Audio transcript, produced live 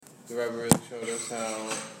the Rebbe really showed us how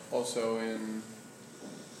also in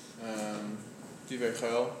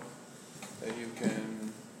VeKibeil that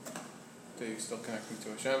you're still connecting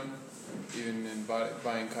to Hashem, even in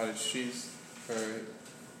buying cottage cheese for your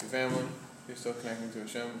family, you're still connecting to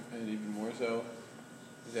Hashem, and even more so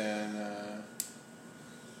than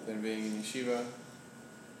being in yeshiva.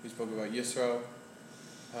 He spoke about Yisro,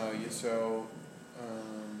 how Yisro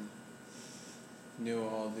knew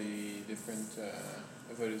all the different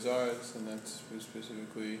avodah zaras, and that was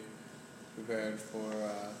specifically prepared for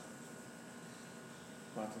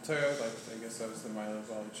Matan Torah. Like, I guess that was the Maamar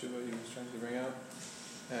VeKibeil HaYehudim he was trying to bring out.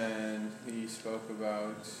 And he spoke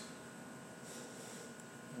about,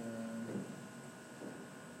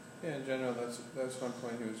 in general, that's one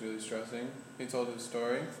point he was really stressing. He told his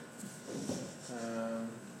story.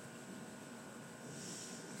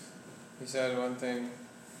 He said one thing.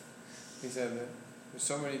 He said that there's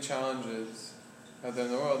so many challenges out there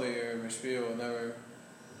in the world that your mashpia will never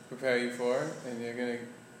prepare you for, and you're going to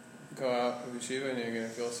go out of yeshiva and you're going to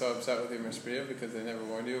feel so upset with your mashpia because they never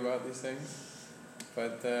warned you about these things.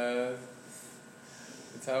 But that's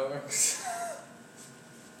how it works.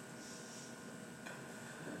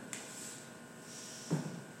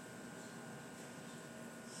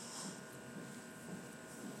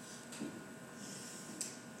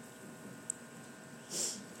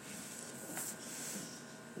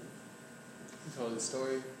 He told his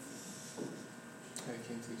story. How he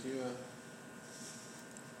came to yeshiva.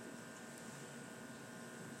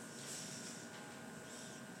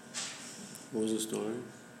 What was the story?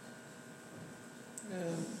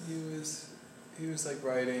 He was like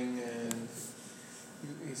writing, and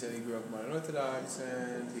he said he grew up modern Orthodox,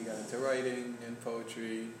 and he got into writing and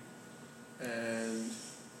poetry, and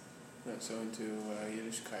not so into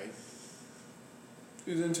Yiddishkeit.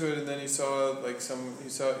 He was into it, and then he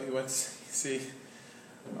went to see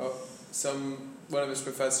one of his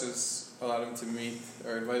professors allowed him to meet,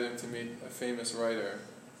 or invited him to meet a famous writer.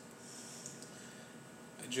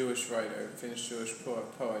 Jewish writer, famous Jewish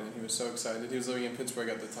poet, and he was so excited. He was living in Pittsburgh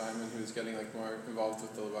at the time, and he was getting more involved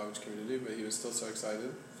with the Lubavitch community, but he was still so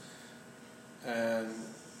excited. And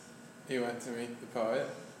he went to meet the poet,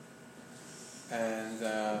 and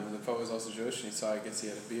the poet was also Jewish, and I guess he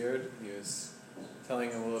had a beard. He was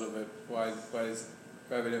telling him a little bit why does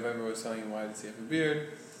Rabbi November was telling him why does he have a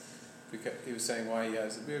beard. Because he was saying why he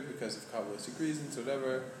has a beard because of Kabbalistic reasons,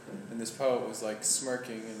 whatever. And this poet was like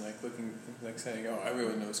smirking and like looking, like saying, "Oh,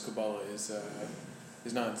 everyone knows Kabbalah is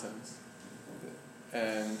nonsense."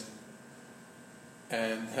 And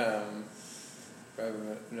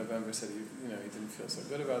Rabbi November said he didn't feel so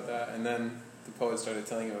good about that. And then the poet started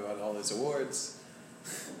telling him about all his awards.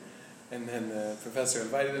 And then the professor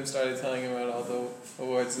invited him, started telling him about all the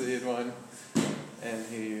awards that he had won. And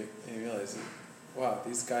he realized, wow,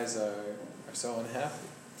 these guys are so unhappy.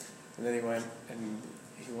 And then he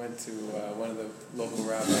went to one of the local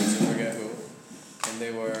rabbis, I forget who, and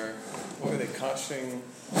they were koshing.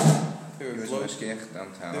 He was mashgiach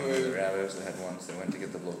downtown. The rabbis that had ones that went to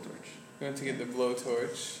get the blowtorch. They went to get the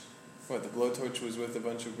blowtorch. What, the blowtorch was with a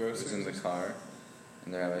bunch of groceries? It was in the car,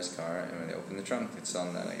 in the rabbi's car, and when they opened the trunk, it's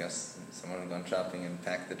on that, I guess, someone had gone shopping and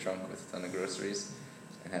packed the trunk with a ton of groceries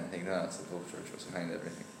and hadn't taken it out, so the blowtorch was behind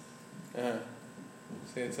everything. So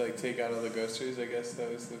he had to take out all the groceries, I guess that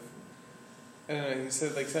was I don't know, he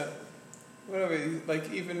said whatever,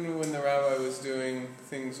 even when the rabbi was doing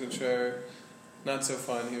things which are not so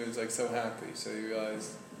fun, he was so happy. So he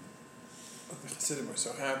realized, the Chassidim were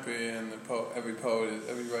so happy, and every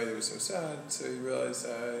writer was so sad, so he realized,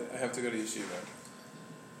 I have to go to yeshiva.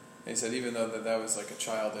 And he said even though that was a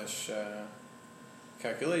childish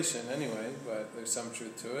calculation anyway, but there's some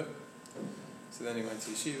truth to it. So then he went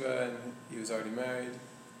to yeshiva, and he was already married,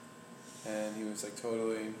 and he was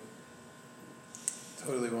totally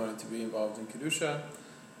wanted to be involved in Kedusha.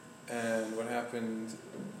 And what happened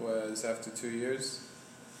was after 2 years,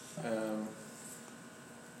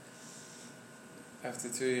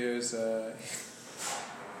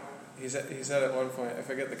 he said at one point, I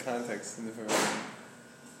forget the context in the Quran,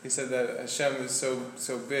 he said that Hashem is so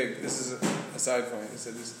big. This is a side point. He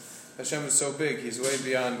said Hashem is so big, he's way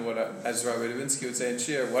beyond what, as Rabbi Davinsky would say in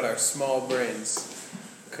Shir, what our small brains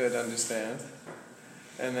could understand.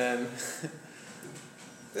 And then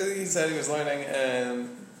he said he was learning, and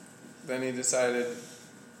then he decided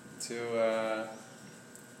he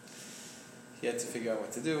had to figure out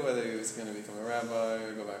what to do, whether he was going to become a rabbi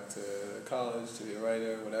or go back to college to be a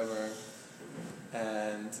writer, whatever.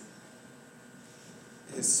 And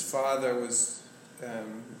his father was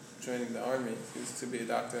joining the army. He was to be a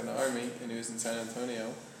doctor in the army, and he was in San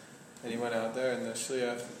Antonio. And he went out there, and the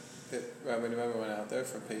shliach Rabbi Maamar went out there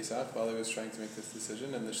for Pesach while he was trying to make this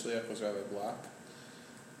decision, and the shliach was Rabbi Block,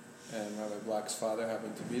 and Rabbi Block's father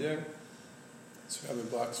happened to be there. So Rabbi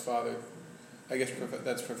Block's father, I guess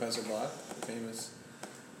that's Professor Block, famous.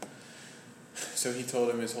 So he told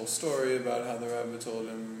him his whole story about how the Rebbe told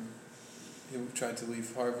him he tried to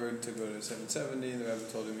leave Harvard to go to 770. The Rebbe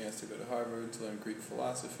told him he has to go to Harvard to learn Greek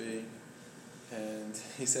philosophy, and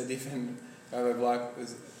he said even Rabbi Block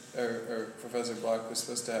was, or Professor Block was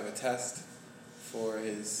supposed to have a test for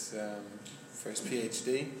his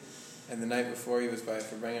PhD, and the night before he was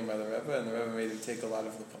bringing by the Rebbe, and the Rebbe made him take a lot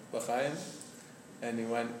of l'chaim, and he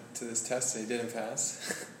went to this test and he didn't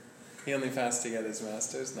pass. He only passed to get his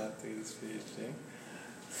master's, not to get his PhD.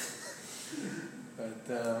 But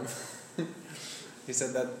he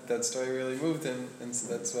said that story really moved him, and so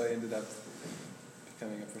that's why he ended up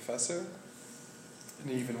becoming a professor. And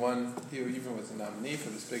he even was a nominee for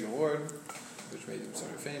this big award, which made him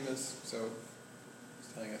sort of famous. So he's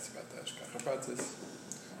telling us about the Hashgacha Pratis.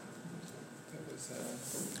 That was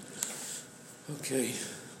okay.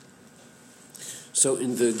 So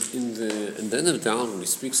in the end of Dal, when he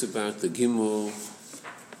speaks about the Gimel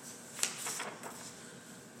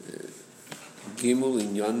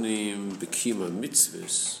Inyanim Bekima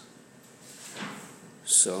Mitzvahs.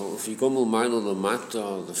 So if you go Mulmayla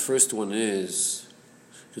Lamata, the first one is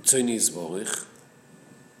Ritzoni Yisborich.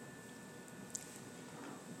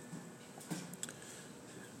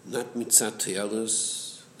 Not Mitzat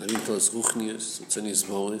Te'elas, not Mitzat Ruchnius, Ritzoni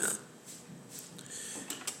Yisborich.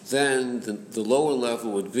 Then the lower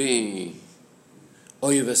level would be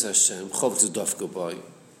Oyeves Hashem, Chovtz Dafka Boy.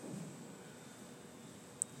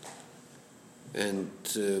 And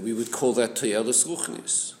we would call that Te'elas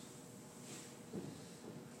Ruchnius.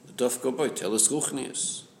 Dafka Boy, Te'elas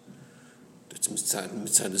Ruchnius. That's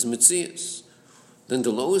Mitzad is Mitzias. Then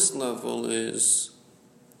the lowest level is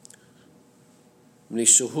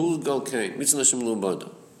Mnishahul Galkain, Mitzvah Hashem Lubada.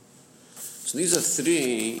 So these are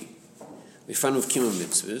three we find of Kima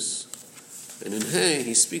Mitzvahs, and in Hey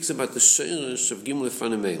he speaks about the Sheirish of Gimel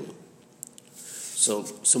Lefanimela. So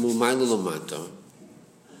Mulmayla Lamata.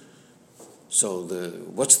 So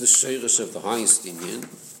what's the Sheirish of the highest Inyan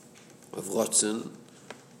of Ratzon?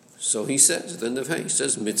 So he says at the end of Hey, he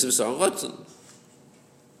says Mitzvahs are Ratzon.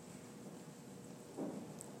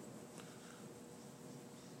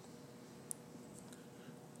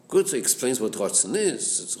 Good, so he explains what Ratzon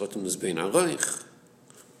is. It's Ratzon is Bein Arayich.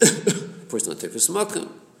 Person not take a smoker.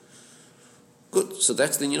 Good, so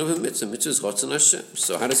that's the union of a mitzvah. Mitzvah is Ratzon Hashem.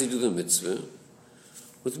 So how does he do the mitzvah?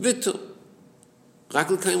 With bittul.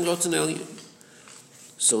 Rakul kaim Ratzon Elyon.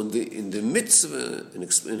 So in the mitzvah,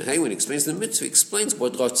 in Hay, when he explains the mitzvah, he explains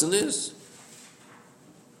what Ratzon is.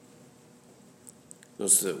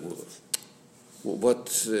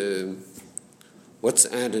 What's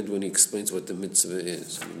added when he explains what the mitzvah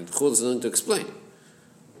is? I mean, there's nothing to explain.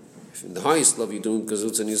 If in the highest love you're doing because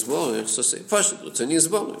Ritzoni Yisborich, so say Pashut Ritzoni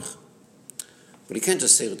Yisborich. But he can't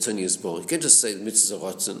just say Ritzoni Yisborich. He can't just say the mitzvahs are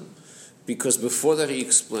Ratzon, because before that he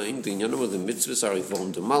explained the inyanim of the mitzvahs are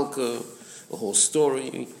Yivorim de Malka, a whole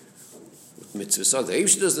story. What mitzvahs are? The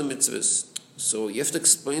Eish does the mitzvahs. So you have to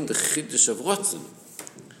explain the Chiddush of Ratzon.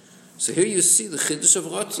 So here you see the Chiddush of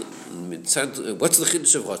Ratzon. What's the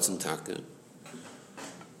Chiddush of Ratzon, Taka?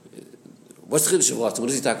 What's the Chiddush of Ratzon? What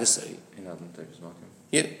does he Taka say?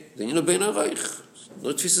 Yeah, then you know Bein Arayich. No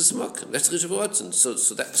Tfisas Makim. That's the Chiddush of Ratzon.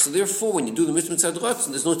 So therefore, when you do the mitzvah inside Ratzon,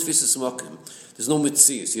 there's no Tfisas Makim. There's no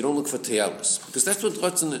Mitzias. You don't look for Te'elas, because that's what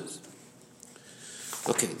Ratzon is.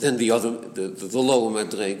 Okay, then the lower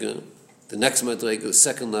Madrega, the next Madrega, the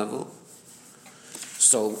second level.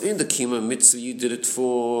 So in the Kima Mitzvah, you did it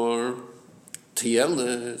for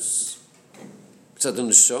Te'elas, Mitzad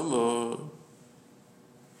Neshama,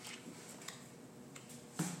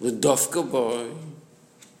 the Dafka Boy.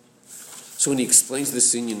 So when he explains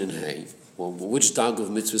this inyan in Hay, well, which dag of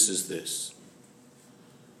mitzvahs is this?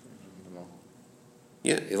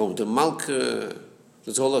 Yeah, Yivorim de Malka.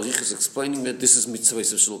 The whole Arich is explaining that this is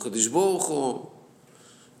mitzvahs of Shel Kadosh Baruch Hu.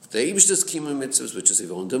 The Eibush does Kima mitzvahs, which is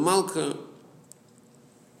Yivorim de Malka.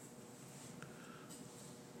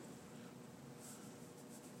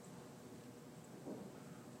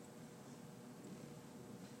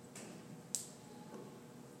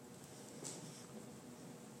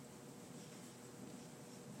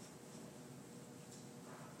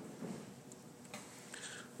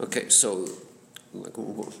 Okay, so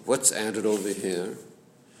what's added over here?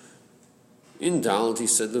 In Dalet he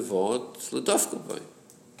said the word L'dafka Boy.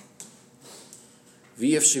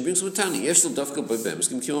 V'yef shebings v'tani yesh L'dafka Boy b'em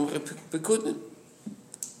skim kimam pekudin.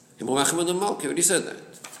 Himorachem and the Malki already said that.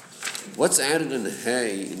 What's added in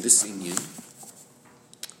Hay in this inyan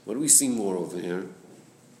What do we see more over here?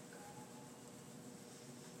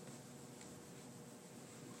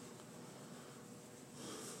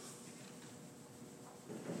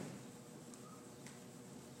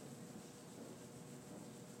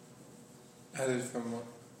 Added from what?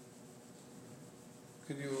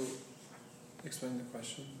 Could you explain the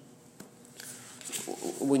question?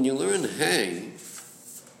 When you learn Hey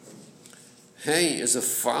is a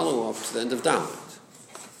follow-up to the end of Dalet.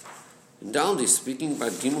 And Dalet is speaking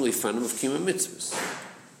about Gimel Ifanim of Kima Mitzvahs.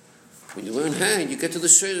 When you learn Hey, you get to the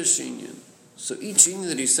Sheirish Inyan. So each Inyan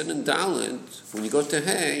that he said in Dalet, when you go to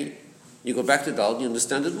Hey, you go back to Dalet and you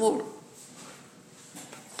understand it more.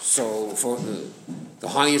 So for the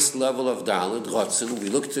highest level of Dalet, Rotzen, we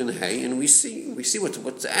looked in Hey and we see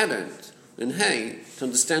what's added in Hey to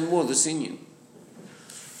understand more this Inyan.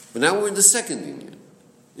 But now we're in the second Inyan,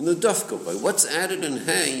 in the Daf Gabay. What's added in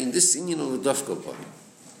Hey in this Inyan of the Daf Gabay?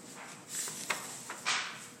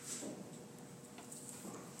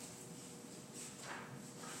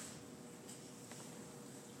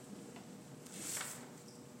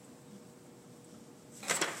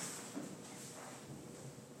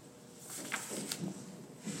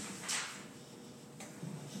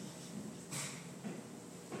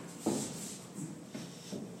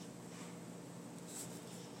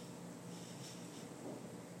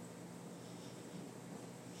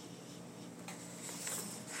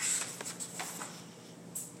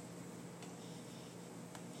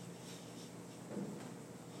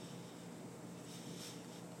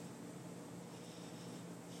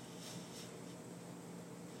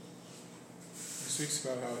 Speaks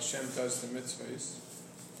about how Hashem does the mitzvahs.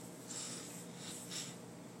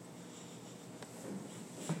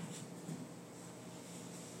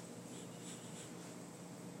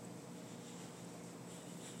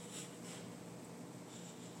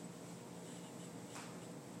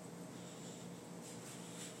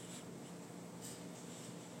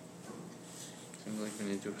 Seems like we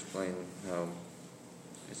need to explain how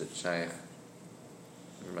is it shaykh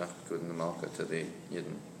Ramach good in the Malka to the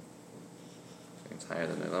Yidden. It's higher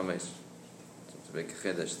than the Lames. So it's a big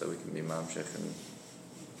chiddush that we can be mamshech and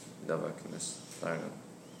davak in this Targum.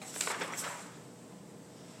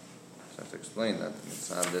 So I have to explain that. It's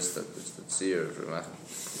not this that it's the tzir of Ramach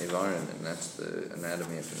Nivarin, and that's the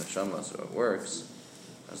anatomy of the neshama, so it works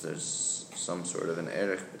as there's some sort of an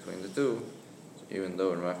erech between the two. So even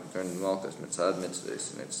though Ramach turned the Malkas mitzad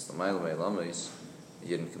mitzvahs and it's the Mailmei Lames, the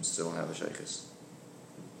Yidden can still have a sheikhis.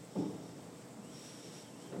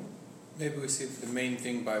 Maybe we see that the main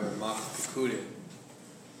thing by Maamar VeKibeil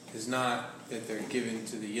is not that they're given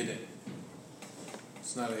to the Yidden.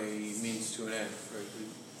 It's not a means to an end for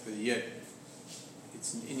the Yid.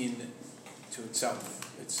 It's an Inyan to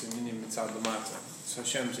itself. It's an Inyan mitzad l'mata. It's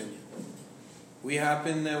Hashem's Inyan. It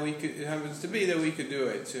happens to be that we could do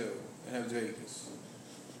it too. And have Dveikus.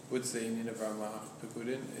 What's the Inyan of Maamar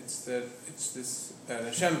VeKibeil? It's that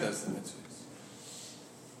Hashem does the mitzvahs.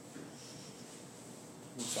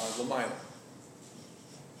 Mitzad l'mayla.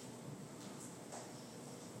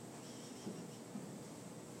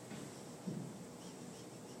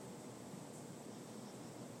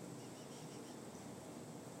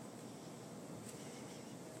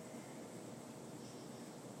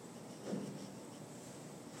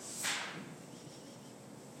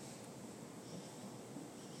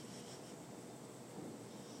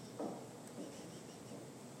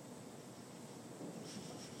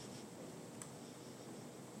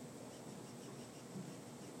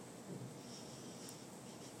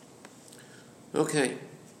 Okay. You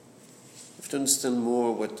have to understand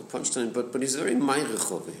more what the punchline, but he's very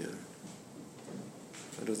meirich over here.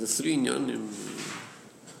 Out of the three inyanim,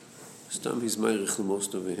 Stam he's meirich the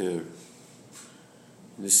most over here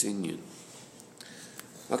in this inyan.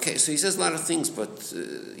 Okay, so he says a lot of things, but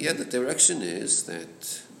the direction is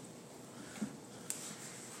that.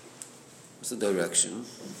 What's the direction?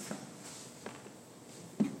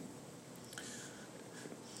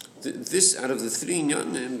 This, out of the three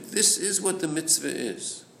inyanim, this is what the mitzvah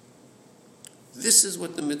is. This is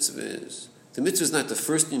what the mitzvah is. The mitzvah is not the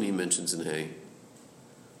first thing he mentions in Hay.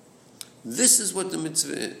 This is what the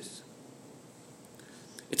mitzvah is.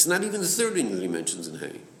 It's not even the third thing that he mentions in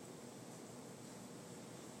Hay.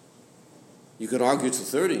 You could argue it's the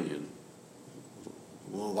third inyan.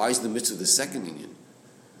 Well, why is the mitzvah the second inyan?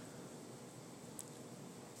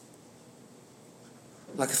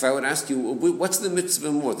 Like if I would ask you, what's the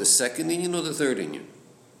mitzvah more, the second inyan or the third inyan?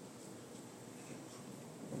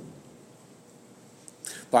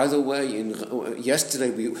 By the way,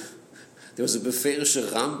 yesterday there was a beferish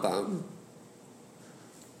Rambam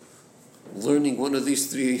learning one of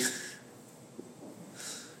these three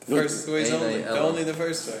First way only the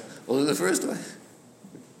first way. Only the first way.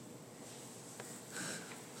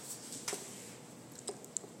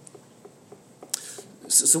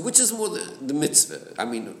 So which is more the mitzvah? I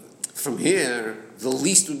mean, from here, the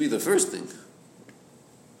least would be the first thing.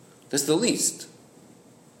 That's the least.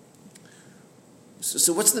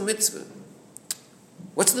 So what's the mitzvah?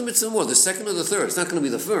 What's the mitzvah more, the second or the third? It's not going to be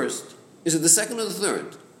the first. Is it the second or the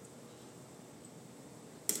third?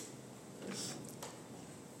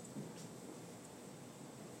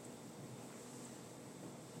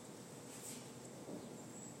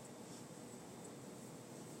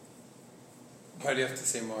 Why do you have to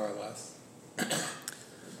say more or less?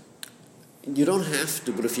 You don't have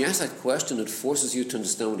to, but if you ask that question, it forces you to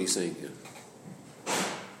understand what he's saying here.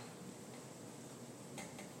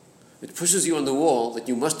 It pushes you on the wall that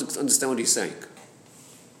you must understand what he's saying.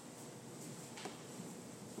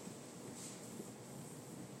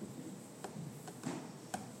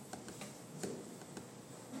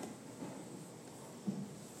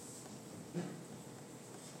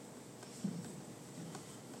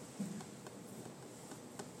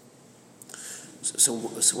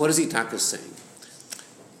 So what is Itaka saying?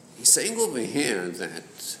 He's saying over here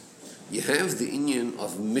that you have the inyan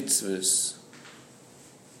of mitzvahs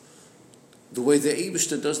the way the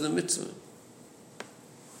Eibishter does the mitzvah.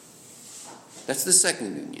 That's the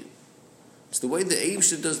second inyan. It's the way the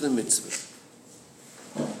Eibishter does the mitzvah.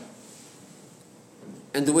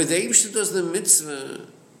 And the way the Eibishter does the mitzvah,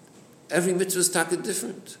 every mitzvah is taka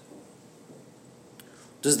different.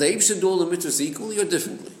 Does the Eibishter do all the mitzvahs equally or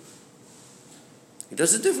differently? He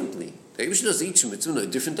does it differently. The Eibishter does each mitzvah in a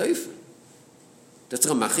different eifah. That's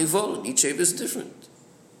Maamar VeKibeil, and each eifah is different.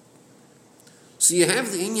 So you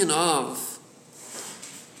have the inyan of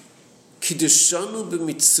Kiddushanu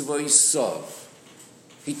b'mitzvah yisav.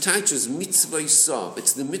 He teaches mitzvah yisav.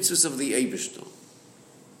 It's the mitzvahs of the Eibishter.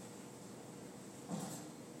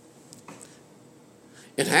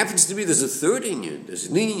 It happens to be there's a third inyan. There's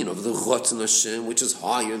an inyan of the Ratzon Hashem, which is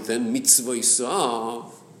higher than mitzvah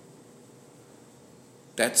yisav.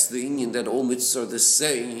 That's the inyan that all mitzvahs are the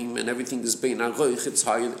same and everything is bein aroich. It's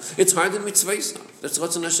higher than mitzvah yisav. That's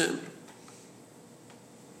Ratzon Hashem.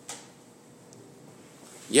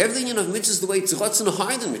 You have the inyan of mitzvahs the way it's Ratzon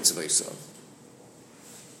higher than mitzvah yisav.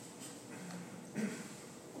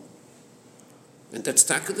 And that's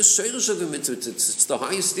taka the sheirush of the mitzvah. It's the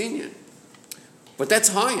highest inyan. But that's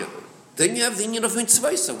higher. Then you have the inyan of mitzvah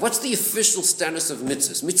yisav. What's the official status of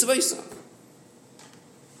mitzvahs? Mitzvah yisav.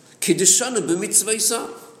 Kiddushanu b'mitzvah yisav.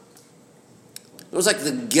 It was like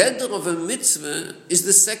the gedder of a mitzvah is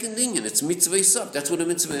the second inyan. It's mitzvah yisav. That's what a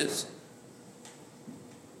mitzvah is.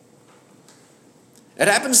 It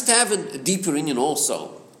happens to have a deeper inyan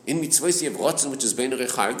also. In mitzvahs you have rotzen, which is bein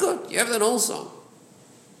rechar. Good, you have that also.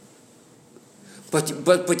 But you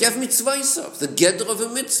have mitzvah yisav, the gedder of a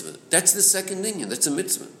mitzvah. That's the second inyan. That's a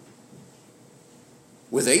mitzvah.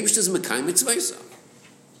 With Eibush is mekayim mitzvah yisav.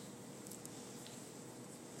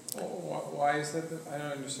 Why is that? I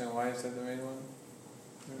don't understand. Why is that the main one?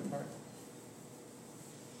 Main part?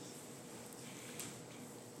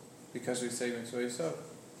 Because we say mitzvah yisav.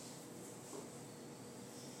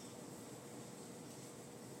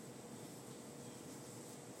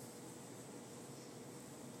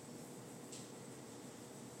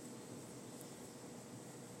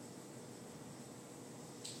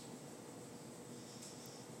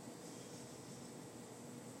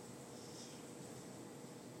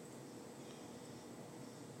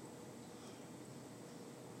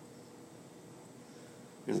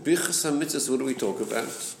 In Birchas HaMitzvahs, what do we talk about?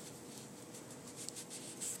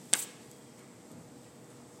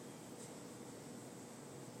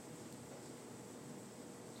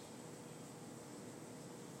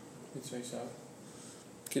 Mitzvah yisav.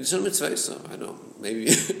 Kiddushanu mitzvah yisav. I don't know. Maybe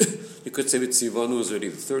you could say that Tzivanu is already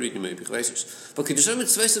the third inyan, maybe. But Kiddushanu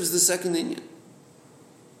mitzvah yisav is the second inyan.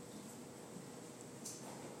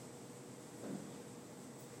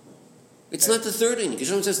 It's not the third inyan.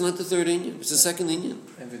 Kiddushanu mitzvah is not the third inyan. It's the second inyan.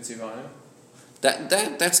 And Vitzivanu?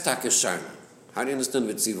 That's Takashana. How do you understand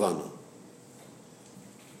Vitzivanu?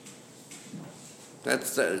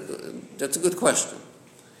 That's a good question.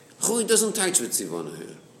 Chui doesn't teach Vitzivanu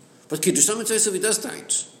here. But Kiddushanu mitzvah yisav he does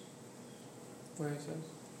teach. Where he says?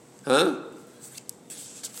 Huh?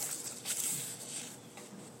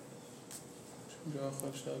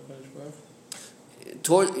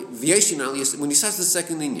 When he says the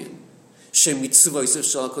second inyan, Shem mitzvah yisav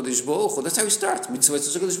shal HaKadosh Baruch Hu. That's how he starts. Mitzvah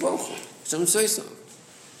yisav shal HaKadosh Baruch Hu. Shem mitzvah yisav.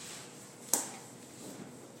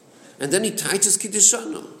 And then he teaches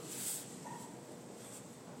Kiddushanu.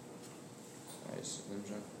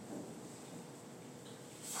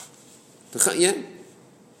 Yeah.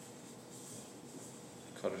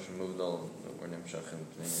 Nimshachim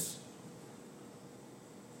Pnimis.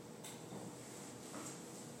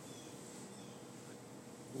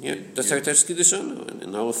 Yeah, that's how he teaches Kiddush Shana. And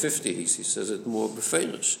in our 50s, he says it more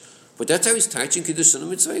befeirish. But that's how he's teaching Kiddush Shana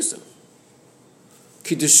mitzvahs.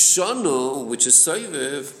 Kiddush Shana, which is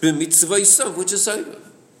Saivev, b'mitzvahs, which is Saivev.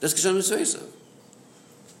 That's Kiddush Shana mitzvahs.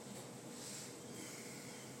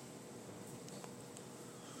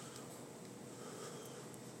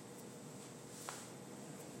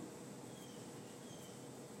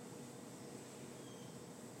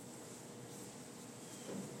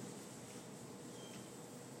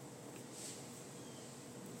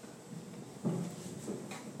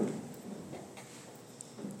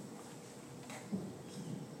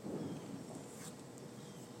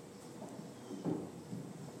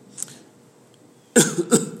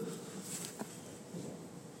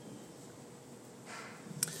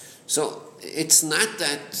 So it's not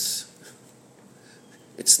that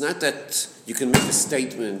you can make a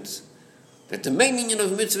statement that the main union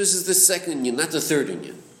of mitzvahs is the second union, not the third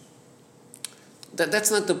union. That's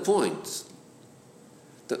not the point.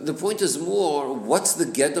 The point is more, what's the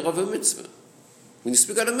gather of a mitzvah? When you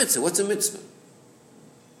speak out a mitzvah, what's a mitzvah?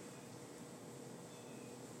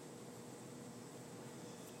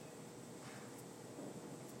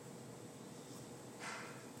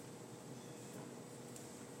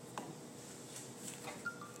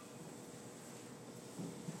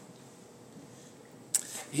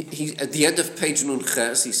 He at the end of page Nun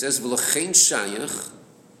Ches, he says, V'lachein shayach.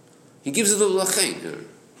 He gives it the V'lachein here.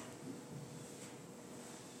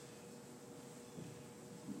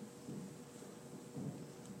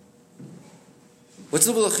 What's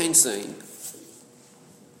the V'lachein saying?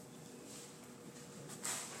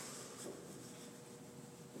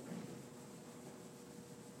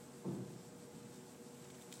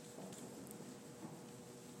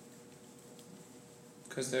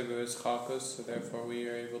 Because there was chakos, so therefore we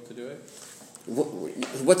are able to do it.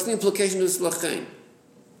 What's the implication of this V'lachein?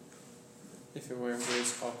 If it weren't for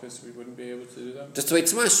his chakos, we wouldn't be able to do that. That's the way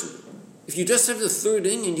it's mashma. If you just have the third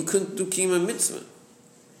inyan, you couldn't do kiyum mitzvah.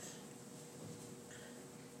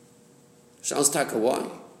 Shals Taka, why?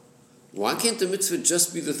 Why can't the mitzvah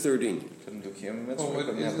just be the third inyan? Couldn't do kiyum mitzvahs,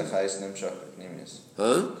 couldn't have the chayes nimshach pnimis.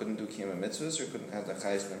 Huh? Couldn't do kiyum mitzvahs, or couldn't have the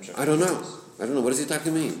chayes nimshach. I don't know. What does he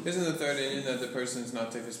talking mean? Isn't the third Indian that the person is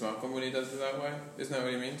not tefis makom when he does it that way? Isn't that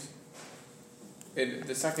what he means?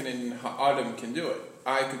 The second Indian, Adam can do it.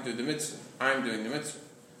 I could do the mitzvah. I'm doing the mitzvah.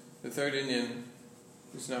 The third Indian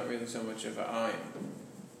is not really so much of an eye,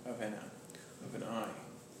 of an eye.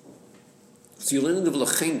 So you're learning the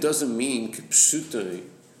V'lachein doesn't mean kipshutai.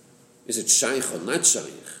 Is it shaykh or not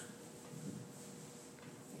shaykh?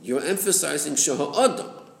 You're emphasizing Shah Adam,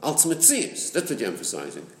 als Metzias. That's what you're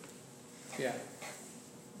emphasizing. Yeah.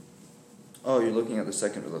 Oh, you're looking at the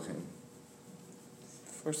second V'lachein.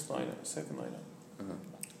 First line up, second line up. Uh-huh.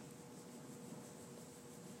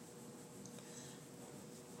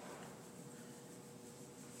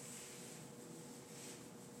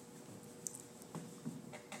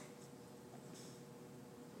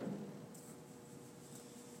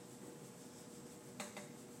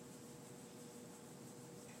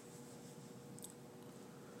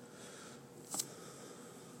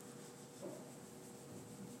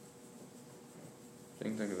 I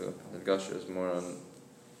think the Gasha is more on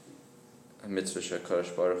a mitzvah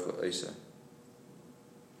shekarash baruch hu eisa.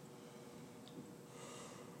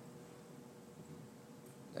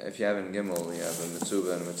 If you have in Gimel, you have a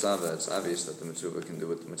mitzvah and a mitzvah, it's obvious that the mitzvah can do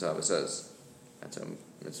what the mitzvah says. That's how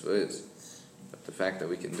mitzvah is. But the fact that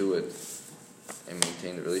we can do it and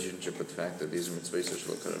maintain the relationship with the fact that these are mitzvahs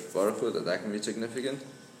shekarash baruch hu, that can be significant.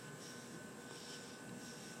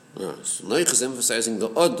 So Neich is emphasizing the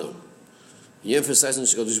Adam. He emphasizing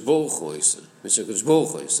Shekadosh Baruch Hu Oisa. Shekadosh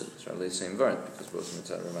Baruch Hu Oisa. It's probably the same word because both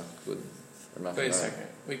mitzvah are good. Wait a second.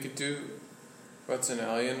 We could do what's an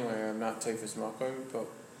alien where I'm not tefis makom, but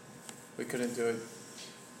we couldn't do it.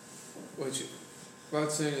 Which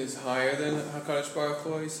Ratzon is higher than Hakadosh Baruch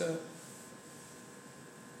Hu Oisa.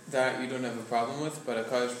 That you don't have a problem with, but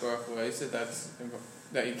Hakadosh Baruch Hu Oisa,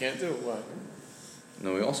 that you can't do. What?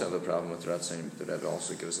 No, we also have a problem with Ratzon, but that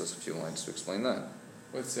also gives us a few lines to explain that.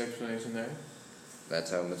 What's the explanation there?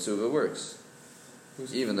 That's how mitzvah works.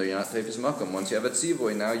 Even though you're not tefis makom, once you have a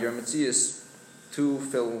tzivoy, now you're mitzias to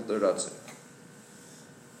fill the ratzon.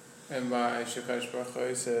 And by Shekadosh Baruch Hu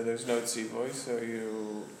Oisa, there's no tzivoy, so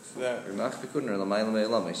that.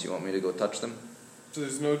 You want me to go touch them? So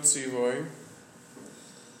there's no tzivoy.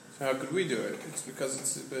 So how could we do it? It's because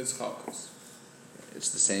it's chalkos.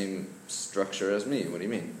 It's the same structure as me. What do you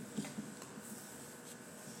mean?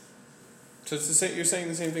 So it's the same. You're saying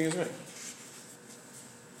the same thing as me.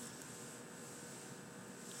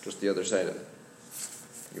 just the other side of it.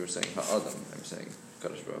 You were saying ha'adam, I'm saying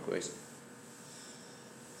Kadosh Baruch Hu.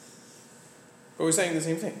 But we're saying the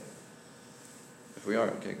same thing. If we are,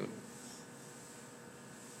 okay, good.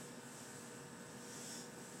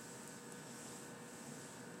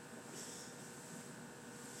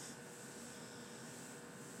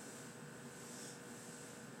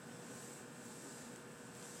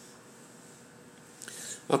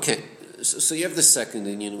 Okay, so you have the second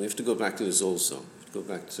inyan. We have to go back to this also. We have to go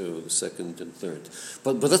back to the second and third.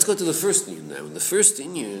 But let's go to the first inyan now. In the first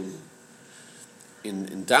inyan,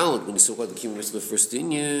 in Dalet, when you spoke about the kiyum of the first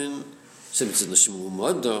inyan, said it's in the Shemu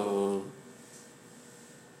Mada,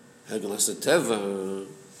 Hagelas Teva.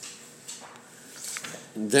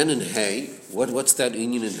 And then in Hay, what's that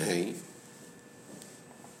inyan in Hay?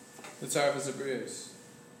 The Tzaref is a Brios.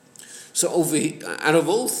 So out of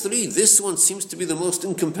all three, this one seems to be the most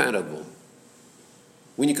incompatible.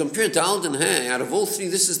 When you compare Dalet and Hay, out of all three,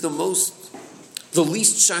 this is the least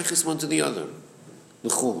shaykhis one to the other. The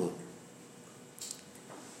Chumah.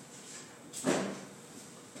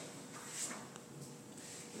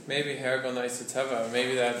 Maybe Hergon Naisa Teva.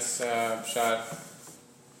 Maybe that's shot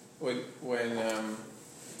when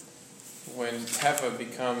Teva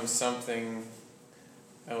becomes something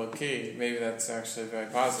Eloki. Maybe that's actually very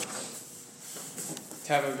positive.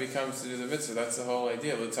 Teva becomes to do the mitzvah. That's the whole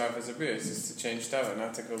idea. L'tzaref is a brios, is to change Teva,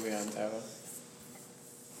 not to go beyond Teva.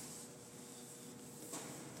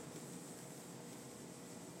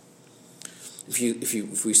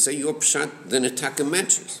 If we say your pshat, then it taka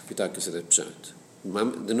matches. If you taka said pshat,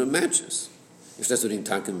 then it matches. If that's what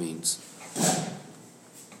taka means.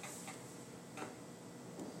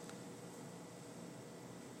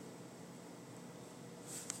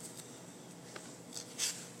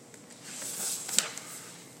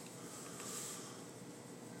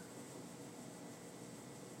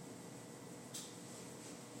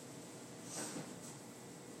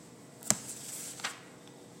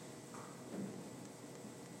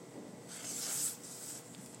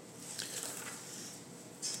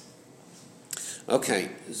 Okay,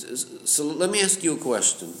 so let me ask you a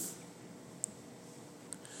question.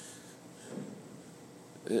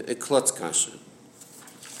 A klotz kasha.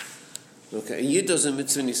 Okay, a yid does a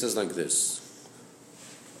mitzvah and he says like this.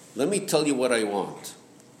 Let me tell you what I want.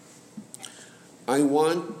 I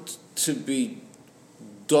want to be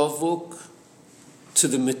dovuk to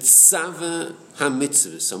the mitzvah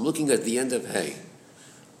ha-mitzvahs. I'm looking at the end of Hay.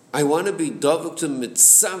 I want to be dovuk to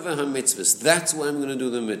mitzvah ha-mitzvahs. That's why I'm going to do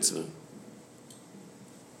the mitzvah.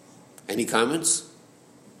 Any comments?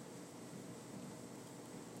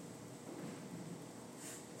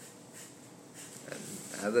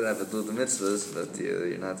 How did I have to do the mitzvahs that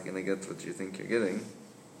you're not going to get what you think you're getting?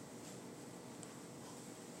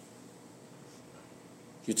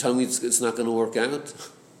 You tell me it's not going to work out?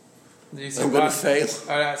 I'm going to fail?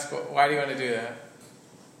 I would ask, why do you want to do that?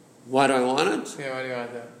 Why do I want it? Yeah, why do you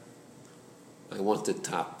want that? I want the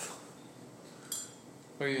top.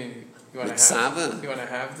 What do you mean? You want to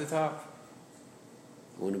have the top?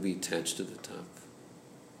 I want to be attached to the top.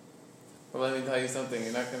 Well, let me tell you something.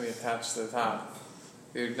 You're not going to be attached to the top.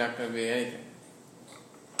 You're not going to be anything.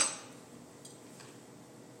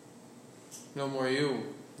 No more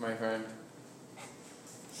you, my friend.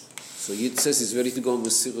 So Yid says he's ready to go on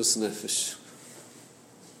Mesiras Nefesh.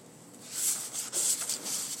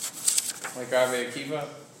 Like Maamar VeKibeil?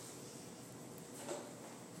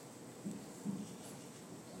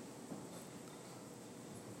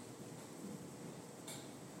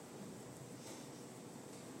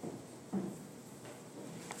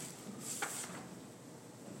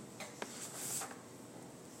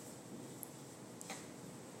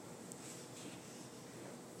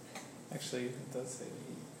 Actually, it does say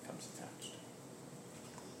he becomes attached.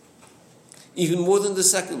 Even more than the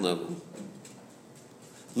second level.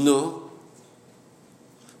 No.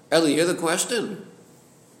 Eli, hear the question?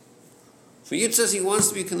 For Yid says he wants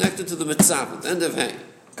to be connected to the mitzvah, the end of Hay.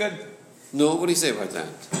 Good. No, what do you say about that?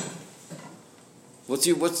 What's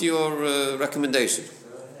your recommendation?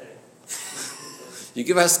 You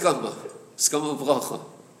give us skama bracha.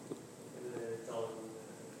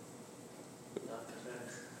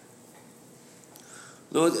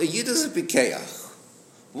 No, a Yid is a pikeach.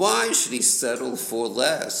 Why should he settle for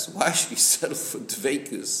less? Why should he settle for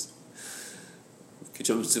dveikus?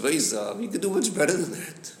 You could do much better than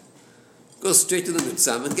that. Go straight to the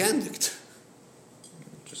mitzvah and gandikt.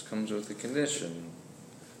 It just comes with the condition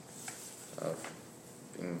of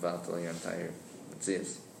being vatal your entire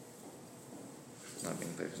mitzvahs. Not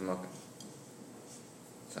being there for smoking.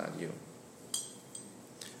 It's not you.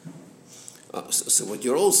 So what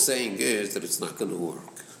you're all saying is that it's not going to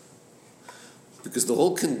work. Because the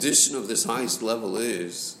whole condition of this highest level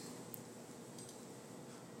is,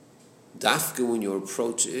 dafka, when your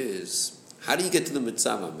approach is, how do you get to the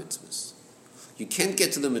mitzvah mitzvahs? You can't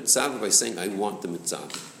get to the mitzvah by saying, I want the mitzvah.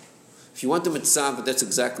 If you want the mitzvah, that's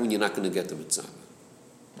exactly when you're not going to get the mitzvah.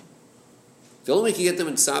 The only way you can get the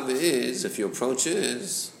mitzvah is if your approach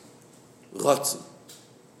is ratzon.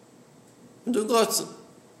 I'm doing ratzon.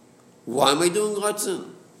 Why am I doing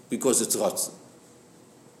ratzon? Because it's ratzon.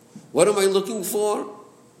 What am I looking for?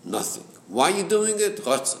 Nothing. Why are you doing it?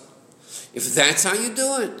 Ratzon. If that's how you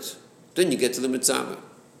do it, then you get to the mitzvah.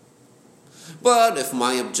 But if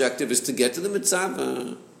my objective is to get to the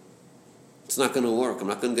mitzvah, it's not going to work. I'm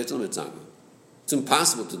not going to get to the mitzvah. It's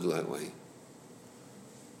impossible to do that way.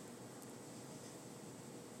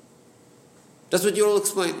 That's what you're all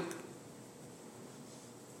explaining.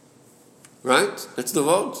 Right? That's the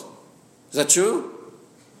vote. Is that true?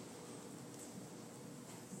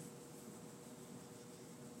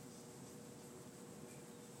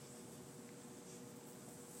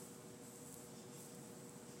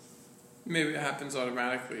 Maybe it happens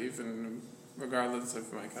automatically, even regardless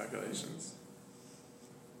of my calculations.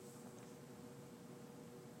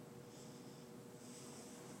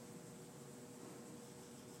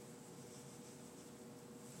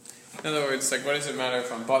 In other words, like, what does it matter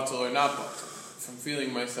if I'm batul or not batul? If I'm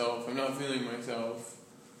feeling myself, I'm not feeling myself.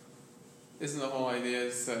 Isn't the whole idea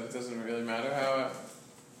is that it doesn't really matter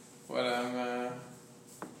what I'm,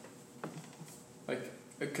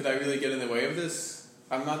 could I really get in the way of this?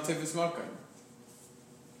 I'm not tifus makom.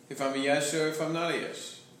 If I'm a yesh or if I'm not a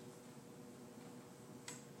yesh.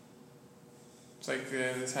 It's like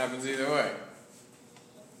this happens either way.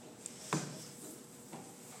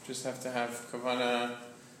 Just have to have kavanah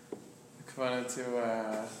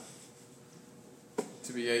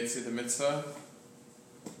to be yetzi the mitzvah.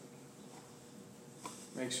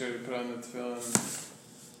 Make sure to put on the tefillin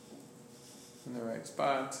in the right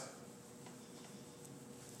spot.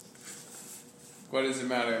 What does it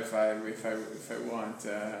matter if I'm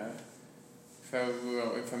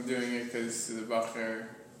doing it because the bacher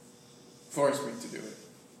forced me to do it?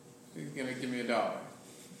 He's going to give me $1.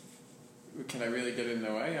 Can I really get in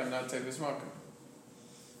the way? I'm not tifus makom.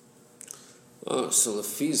 Oh, so the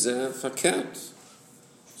fees fakert.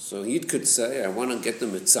 So he could say, I want to get the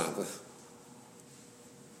mitzvah.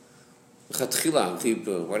 Why do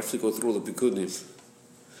you have to go through all the pikudim?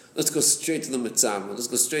 Let's go straight to the mitzvah. Let's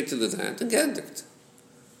go straight to the hand and get it.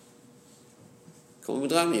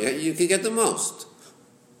 You can get the most.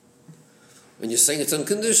 And you're saying it's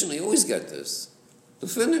unconditional. You always get this. They're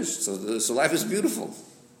finished. So life is beautiful.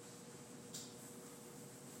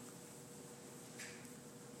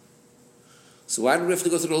 So why do we have to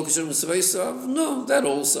go through the whole Kishem Mitzvah? No, that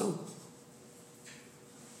also.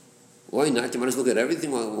 Why not? You might as well get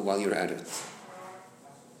everything while you're at it.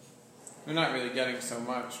 We're not really getting so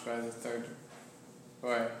much by the third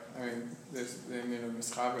way. I mean, there's the Inyan of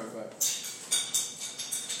Mischaber, but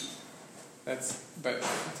in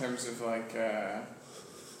terms of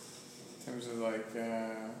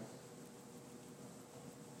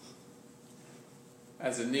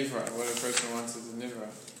as a nivra, what a person wants as a nivra.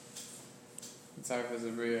 Mitzvah as a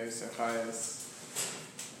bria, sechayas.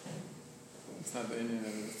 It's not the Inyan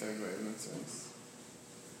of the third way of mitzvahs.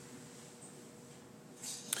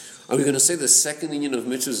 Are we going to say the second union of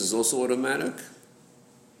mitzvahs is also automatic?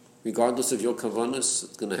 Regardless of your kavanas,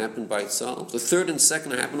 it's going to happen by itself. The third and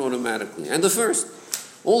second happen automatically. And the first.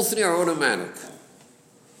 All three are automatic.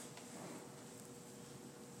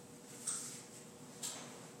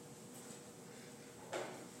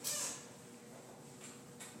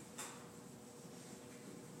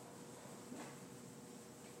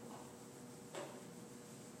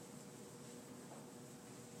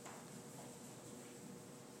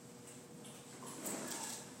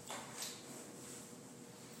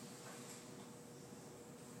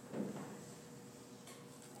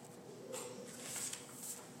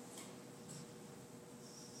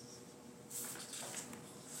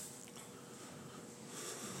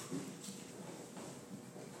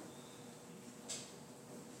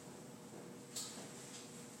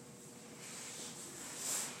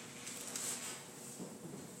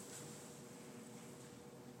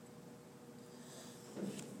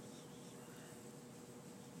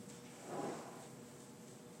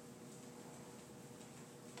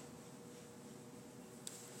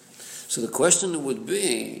 So the question would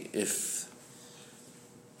be, if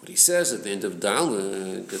what he says at the end of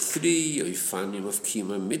Dalet, the three Oifanim of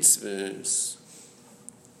Kima mitzvahs,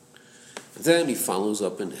 then he follows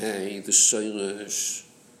up in Hey, the Shoresh,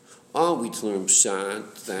 are we to learn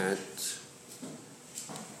Pshat that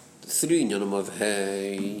the three inyanim of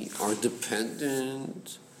Hey are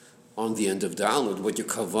dependent on the end of Daled, what your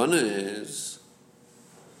kavanah is?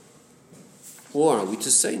 Or are we to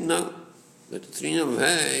say no, that the three inyanim of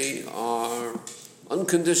Hey are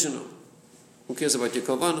unconditional? Who cares about your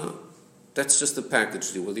kavanah? That's just a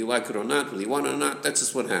package deal. Whether you like it or not, whether you want it or not, that's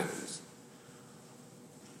just what happens.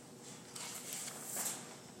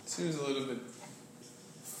 It seems a little bit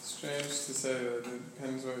strange to say that it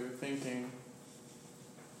depends what you're thinking.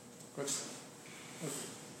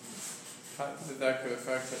 How did that could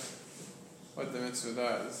affect it? What the mitzvah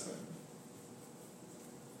does?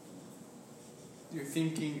 You're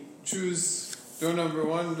thinking, choose door number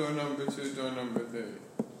 1, door number 2, door number 3.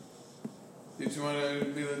 Did you want to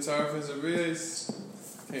be the tzaref as a brios?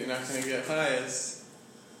 Okay, you're not going to get chayas.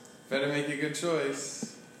 Better make a good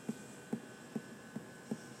choice.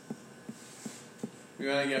 You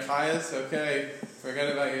want to get chayas? Okay,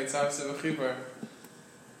 forget about your tzaref VeKibeil.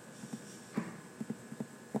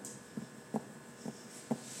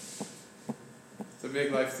 It's a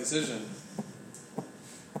big life decision.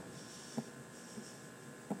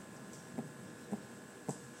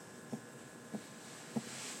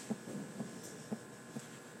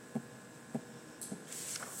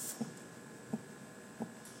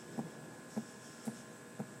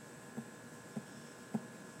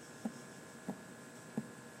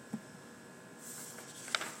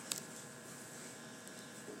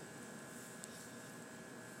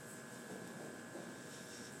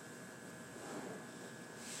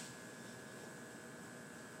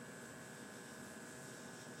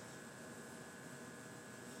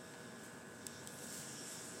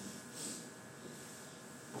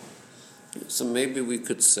 So maybe we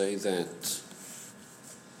could say that,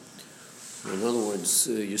 in other words,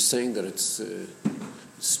 you're saying that it's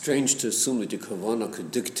strange to assume that your kavanah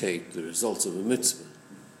could dictate the results of a mitzvah.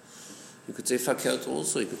 You could say fakert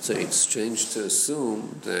also. You could say it's strange to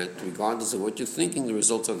assume that regardless of what you're thinking, the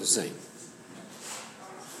results are the same.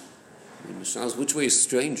 I mean, which way is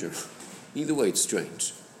stranger? Either way, it's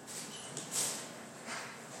strange.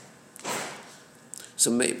 So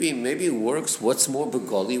maybe it works. What's more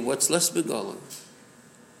begoli? What's less begoli?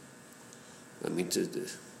 I mean, to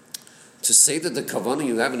say that the kavanah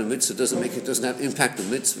you have in a mitzvah doesn't have impact the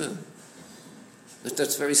mitzvah.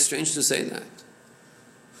 That's very strange to say that.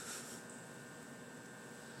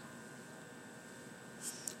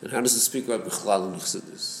 And how does it speak about bichlal and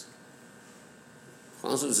chassidus?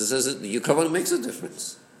 It says that your kavanah makes a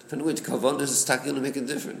difference. Depending on which kavanah is, it's going to make a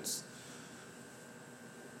difference.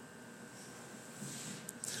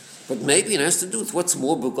 But maybe it has to do with what's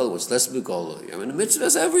more begol, what's less begol. I mean, the mitzvah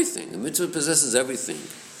has everything. The mitzvah possesses everything.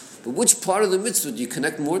 But which part of the mitzvah do you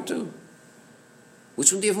connect more to?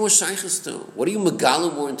 Which one do you have more shaykhs to? What do you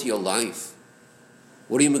megala more into your life?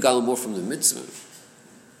 What do you megala more from the mitzvah?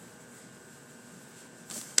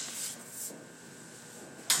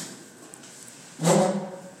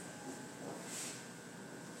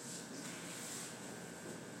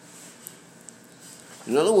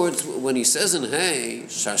 In other words, when he says in Hey,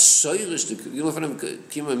 Shashoyrish, you know, from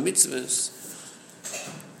Kima mitzvahs,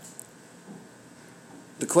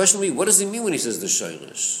 the question will be, what does he mean when he says the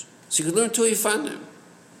Shoyrish? So you can learn two Yifanim.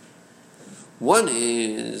 One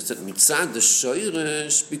is that mitzad the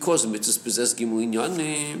Shoyrish, because the mitzvahs possess Gimel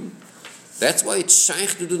Inyanim, that's why it's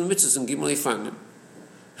shaykh to do the mitzvahs in Gimel Yifanim.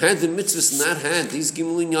 Had the mitzvahs not had these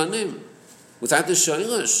Gimel Inyanim, without the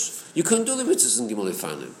Shoyrish, you couldn't do the mitzvahs in Gimel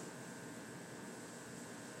Yifanim.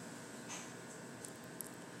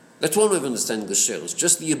 That's one way of understanding the sheikhs,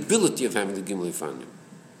 just the ability of having the Gimel Yifanim.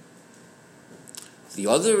 The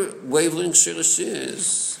other way of learning sheikhs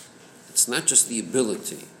is, it's not just the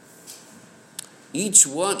ability. Each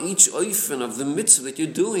oifen of the mitzvah that you're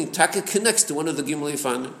doing, taka connects to one of the Gimel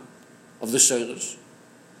Yifanim of the sheikhs.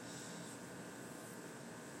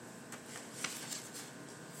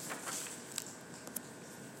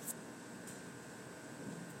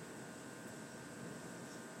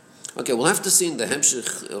 Okay, we'll have to see in the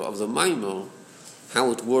hemshich of the Maamar how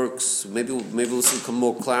it works. Maybe we'll become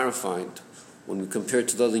more clarified when we compare it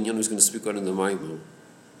to the other inyan who's going to speak out in the Maamar.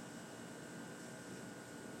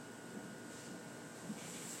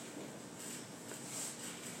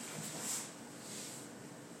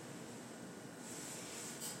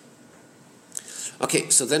 Okay,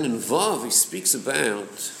 so then in Vav he speaks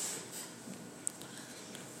about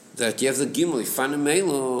that you have the Gimel Yifanim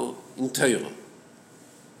Elo in Torah.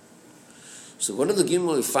 So what are the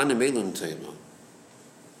Gimel Yifanim Elo in Torah?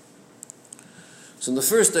 So in the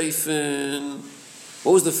first Eifen,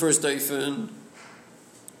 what was the first Eifen?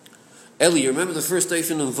 Eli, you remember the first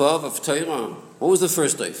Eifen in Vav of Torah? What was the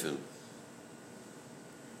first Eifen?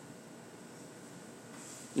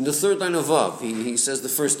 In the third line of Vav, he says the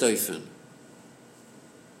first Daifen.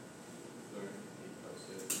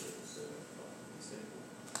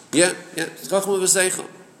 Yeah. Yeah,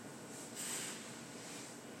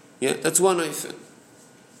 that's one Daifen.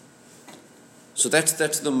 So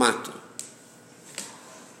that's the matter.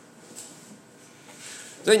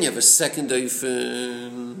 Then you have a second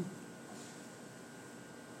Daifen.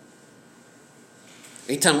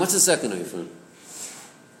 Eitan, what's the second Daifen?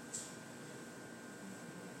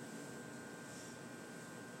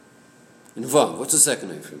 In Vav, what's the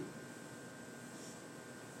second Daifen?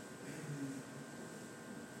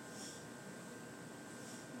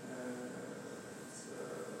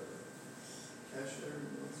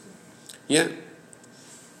 Yeah.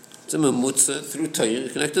 It's a memutza through Torah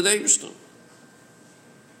connected to Eibishter.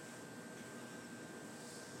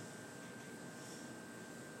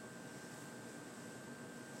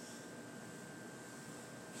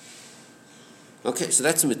 Okay, so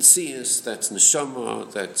that's Metzias, that's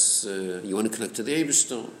Neshama, that's you want to connect to the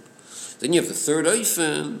Eibishter. Then you have the third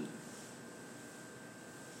Eifen.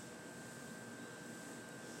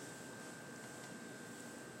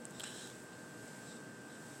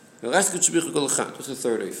 What's the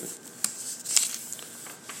third Eifen?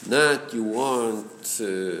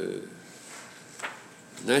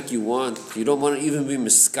 You don't want to even be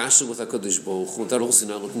miskasher with HaKadosh Baruch Hu. That also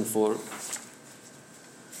you're not looking for.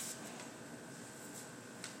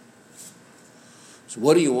 So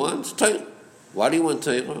what do you want? Torah. Why do you want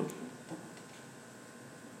Torah?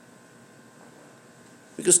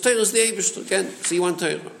 Because Torah is the Eibishter again, so you want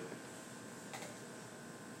Torah.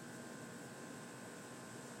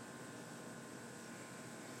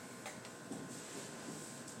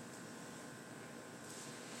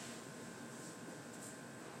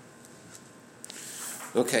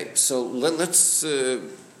 Okay, so let's.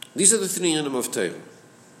 These are the three inyanim of Torah.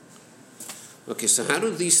 Okay, so how do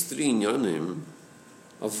these three inyanim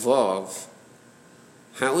of Vav,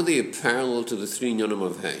 how are they parallel to the three inyanim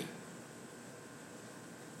of Hey?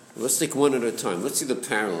 Let's take one at a time. Let's see the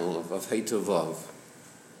parallel of Hey to Vav.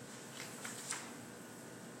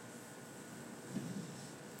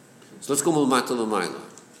 So let's go Mulmata L'mayla.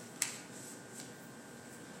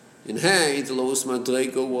 In Hey, the lowest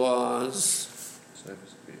Madrega was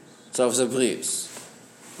Tzav Zabris.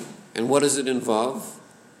 And what does it involve?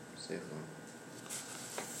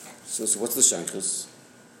 So what's the shaykhus?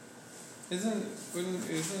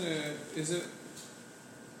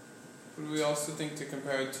 Would we also think to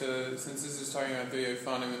compare it to, since this is talking about three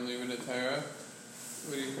Yofanim and leaving the Torah,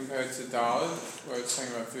 would you compare it to Daled, where it's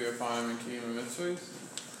talking about three Yofanim and Kiyum and Mitzvahs?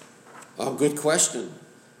 Oh, good question.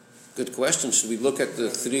 Good question. Should we look at the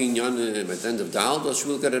three inyanim at the end of Daled, or should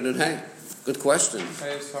we look at it in Hey? Good question.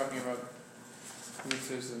 Hey is talking about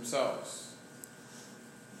mitzvahs themselves.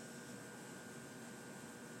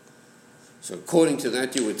 So according to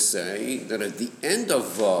that, you would say that at the end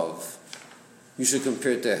of Vav, you should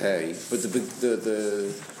compare it to Hey, but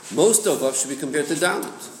the most of Vav should be compared to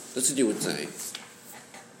Dalet. That's what you would say.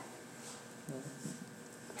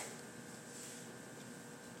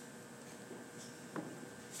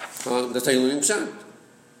 That's how you learn Pshat.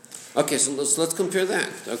 Okay, so let's compare that.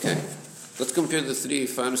 Okay, let's compare the three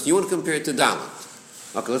Yofanim. You want to compare it to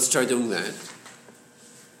Dalet. Okay, let's try doing that.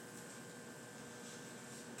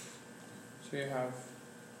 So you have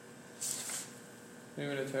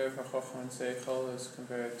maybe the Torah for Chochma and Seichel is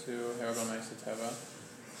compared to Herba Meisa Teva.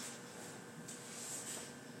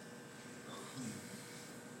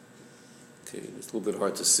 Okay, it's a little bit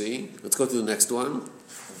hard to see. Let's go to the next one.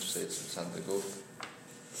 I'll just say it's Santa Guf.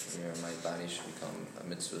 My body should become a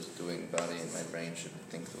mitzvah doing body, and my brain should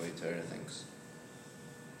think the way Torah thinks.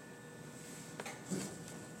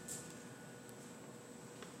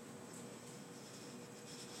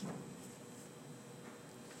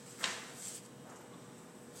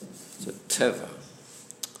 It's a teva.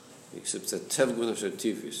 Except it's a teva guna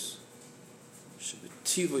shetivis.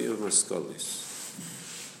 Shetivoy of maskolis.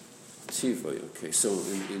 Tivoy. Okay, so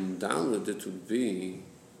in Dalet it would be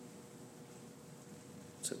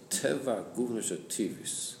it's a teva guna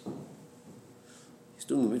shetivis. He's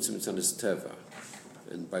doing the mitzvah on his teva,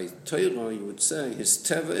 and by Torah you would say his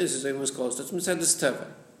teva is his everyone's calls. That's mitzvah his teva.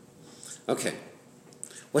 Okay,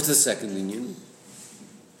 what's the second inyan?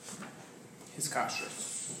 His kashrus.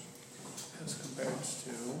 As compared to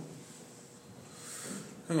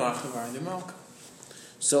the Machavar and the Malka.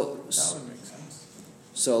 So that would make sense.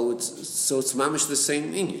 So it's mamish the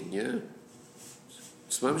same inyan, yeah.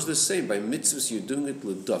 It's mamish the same. By mitzvahs you're doing it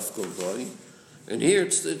l'dafka boy, and here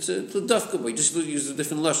it's l'dafka boy. Just use a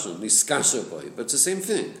different lashon, l'skasha boy, but it's the same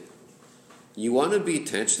thing. You want to be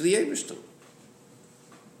attached to the Eibishter.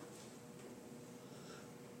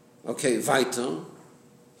 Okay, weiter.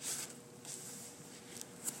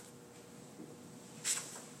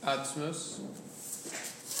 Atmos.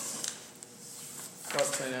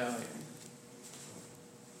 What's an alien?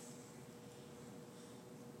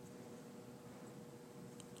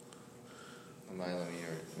 Milo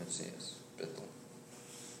Mir Mitzias, Bittel.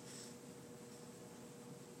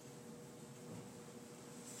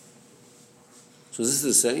 So this is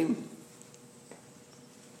the same?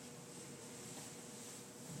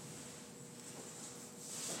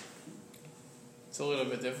 It's a little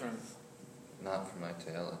bit different. Not for my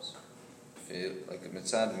Te'elis. Like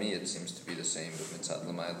Mitzad me, it seems to be the same, but Mitzad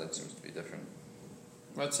Lamayla, it seems to be different.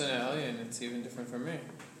 What's an alien? It's even different for me.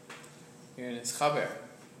 Here in its chaber.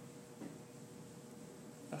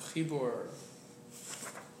 A chibur.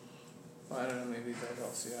 Well, I don't know, maybe that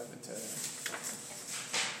also you have it.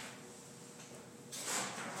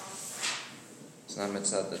 It's not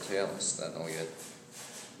Mitzad the Te'elis that I'll get.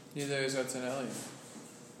 Neither is what's an alien.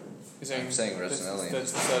 I'm saying Ratz an alien.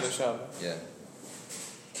 That's the side of Shabbat. Yeah.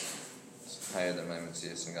 It's higher than my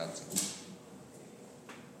Mitzias and Ganzen.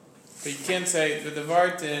 But you can't say that the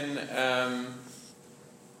Vart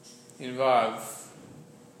in Vav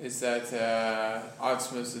is that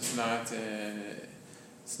Atzmus is not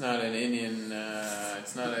it's not an Indian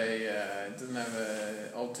it's not it doesn't have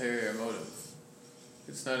an ulterior motive.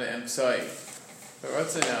 It's not an Emsai. But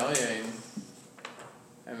what's an alien?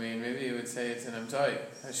 I mean, maybe you would say it's an Emsai.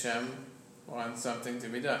 Hashem wants something to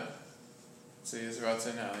be done. So he has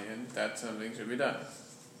Ratzon alien, that something should be done.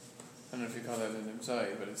 I don't know if you call that an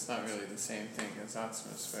Emsai, but it's not really the same thing as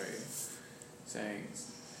Atzmus, where you're saying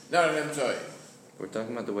it's not an Emsai. We're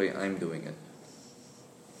talking about the way I'm doing it.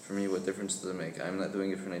 For me, what difference does it make? I'm not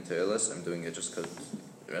doing it for Neitelis, I'm doing it just because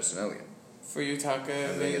Ratz an alien. For you,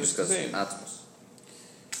 Taka, I'm doing it just because same. Atmos.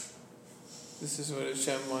 This is what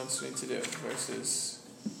Hashem wants me to do versus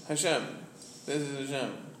Hashem. This is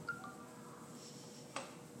Hashem.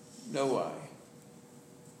 No why.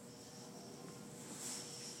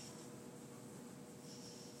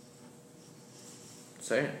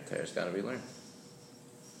 Torah's got to be learned.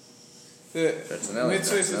 The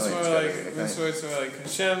mitzvah is more like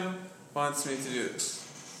Hashem wants me to do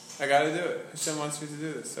this. I gotta do it. Hashem wants me to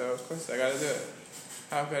do this, so of course I gotta do it.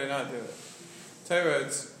 How could I not do it?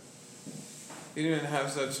 Torah, you didn't have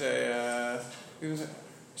such a.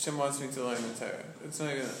 Hashem wants me to learn the Torah. It's not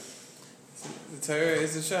even. The Torah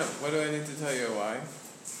is Hashem. What do I need to tell you why?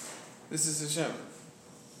 This is Hashem.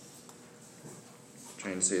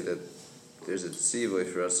 Trying to say that there's a tzivui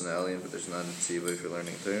for us an alien, but there's not a tzivui for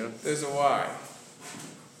learning Torah. There's a why.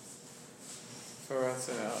 For us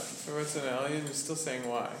an alien. For us an alien, you're still saying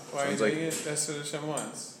why. Why are you doing it? That's what Hashem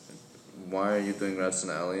wants. Why are you doing Ratz an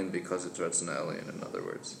alien? Because it's Ratz an alien, in other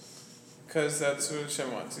words. Because that's what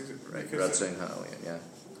Hashem wants. Right, Ratzing alien, yeah.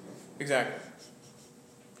 Exactly.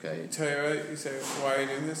 Okay. Torah, you say, why are you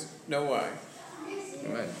doing this? No why.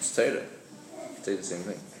 Right, it's Torah. Say the same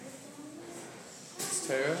thing. It's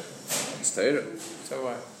Torah? It's Torah. So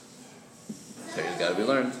what? Torah's got to be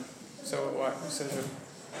learned. So what? Who says it?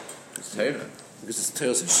 It's Torah. Because it's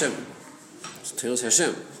Torah's Hashem. It's Torah's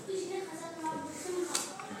Hashem.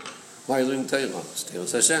 Why are you learning Torah? It's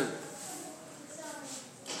Torah's Hashem.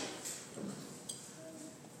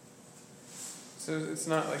 So it's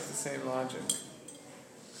not like the same logic.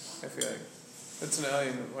 I feel like. That's an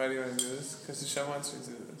alien. Why do you want to do this? Because Hashem wants you to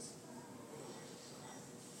do this.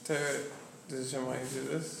 Torah, does Hashem want you to do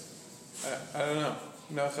this? I don't know.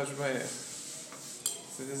 No chashboneh.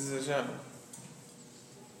 So this is Hashem.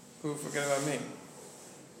 Who forget about me?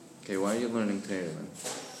 Okay, why are you learning Torah then?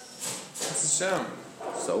 It's Hashem.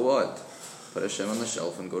 So what? Put Hashem on the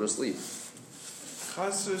shelf and go to sleep.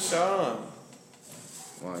 Chas v'shalom.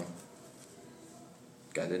 Why?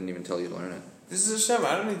 God didn't even tell you to learn it. This is Hashem.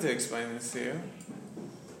 I don't need to explain this to you.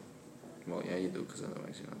 Well, yeah, you do, because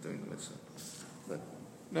otherwise you're not doing the mitzvah. But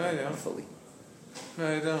No, I don't. fully. No,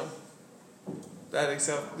 I don't.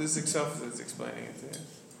 This itself is explaining it to you.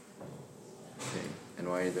 Okay, and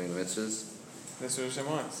why are you doing the mitzvahs? That's what Hashem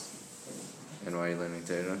wants. And why are you learning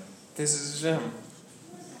Torah? This is Hashem.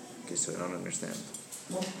 Okay, so I don't understand.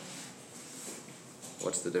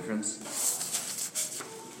 What's the difference?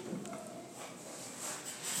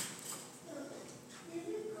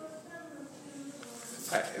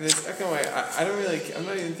 The second way, I don't really. I'm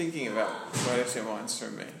not even thinking about what Hashem wants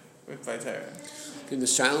from me with my Torah. Okay, the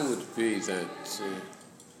challenge would be that.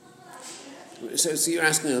 So you're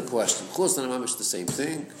asking a question. Chul's not mamish the same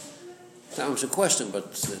thing. It's not mamish a question,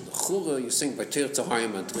 but the chula you sing by Torah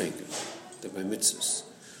Tzahayim Adrega, they're by mitzvahs.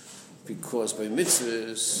 Because by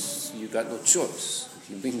mitzvahs you got no choice.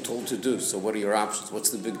 You're being told to do. So what are your options? What's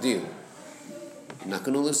the big deal? You're not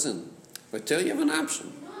going to listen. But tell you have an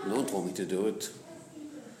option. You don't want me to do it.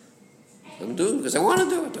 I'm doing it because I want to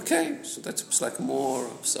do it. Okay, so that's like more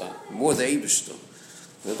the Eibishter.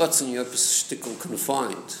 The Ratzon you have is shtickle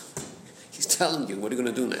confined. He's telling you, what are you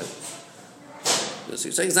going to do now? So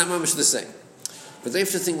you're saying it's not much the same. But you have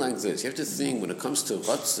to think like this. You have to think when it comes to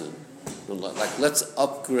Ratzon, like let's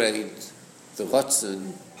upgrade the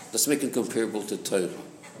Ratzon, let's make it comparable to Torah.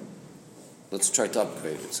 Let's try to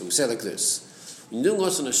upgrade it. So we say like this. When you're doing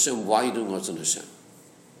Ratzon Hashem, why are you doing Ratzon Hashem?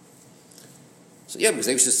 So yeah, because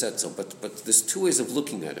Eibishter said so, but there's two ways of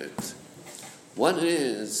looking at it. One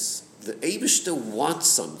is, the Eibishter wants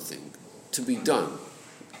something to be done.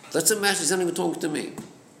 Let's imagine he's not even talking to me.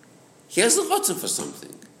 He has a Ratzon for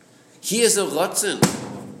something. He has a Ratzon.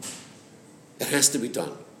 It has to be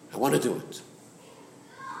done. I want to do it.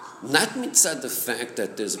 Not mitzad the fact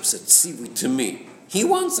that there's a tzivui to me. He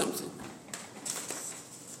wants something.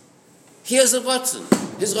 He has a Ratzon.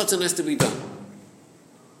 His Ratzon has to be done.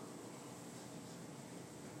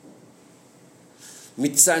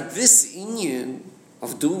 Mitzad this inyan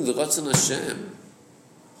of doing the Ratzon Hashem,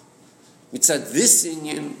 mitzad this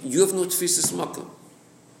inyan, you have no tfisas makom.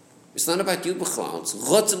 It's not about you, b'chlal.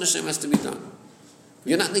 Ratzon Hashem has to be done.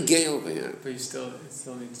 You're not negay over here. But it still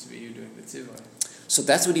needs to be you doing the tzivui. So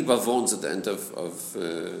that's what he bavons at the end of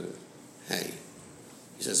hey.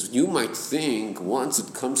 He says, you might think once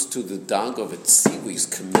it comes to the dag of a tzivui, he's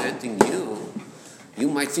commanding you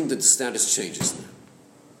might think that the status changes now.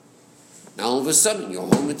 Now all of a sudden, you're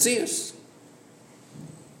home Metzias.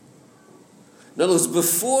 In other words,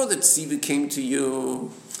 before the tzivui came to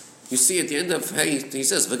you, you see at the end of Hey, he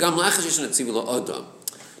says, "V'gam lachash yishna tzivui la'adam."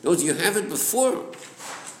 In other words, you have it before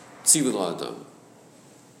tzivui la'adam.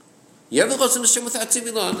 You have the Ratzon Hashem without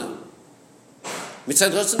tzivui la'adam.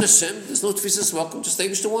 Mitzad Ratzon Hashem, there's no tfisas welcome, just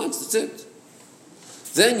Eibishter wants, that's it.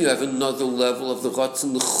 Then you have another level of the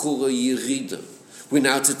Ratzon l'chura yirida. We're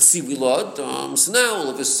now to tzivui la'adam, so now all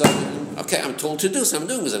of a sudden, okay, I'm told to do, so I'm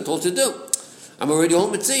doing as I'm told to do. I'm already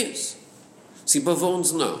home Metzias. See,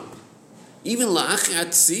 bavons no. Even la'achat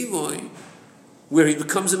tzivui, where he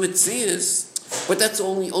becomes a Metzias, but that's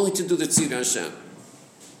only to do the tzivui Hashem.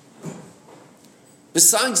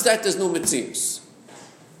 Besides that, there's no Metzias.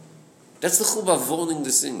 That's the chub avoning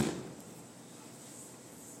the singing.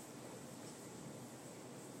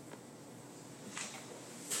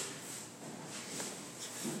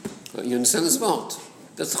 You understand this about?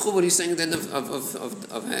 That's the chub what he's saying at the end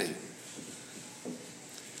of Hey.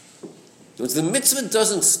 The mitzvah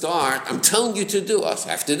doesn't start, I'm telling you to do, I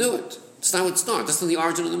have to do it. That's not how it starts. That's not the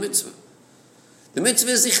origin of the mitzvah. The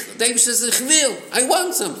mitzvah is, David says, ich will, I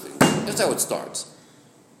want something. That's how it starts.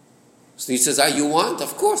 So he says, you want?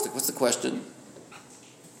 Of course. What's the question?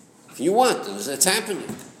 If you want, it's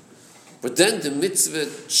happening. But then the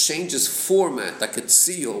mitzvah changes format, like a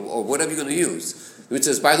tzio or whatever you're going to use. The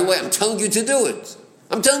mitzvah says, by the way, I'm telling you to do it.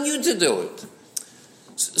 I'm telling you to do it.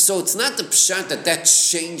 So it's not the pshat that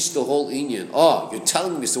changed the whole inyan. Oh, you're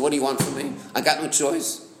telling me, so what do you want from me? I got no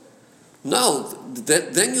choice. No,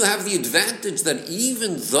 then you have the advantage that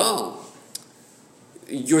even though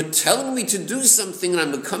you're telling me to do something and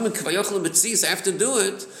I'm becoming kvayochel b'tzis, I have to do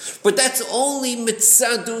it, but that's only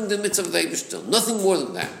mitzvah doing the mitzvah of the Eibishter, nothing more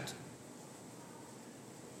than that.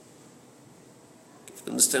 You have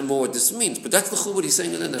to understand more what this means, but that's the chub what he's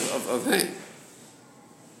saying at the end of Hey.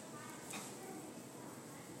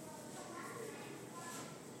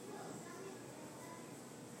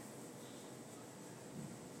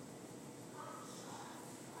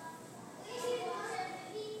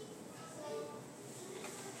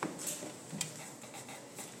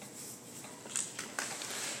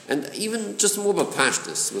 And even just more of a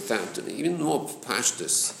pashtus, even more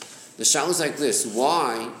pashtus. The shal is like this: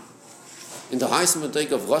 why, in the highest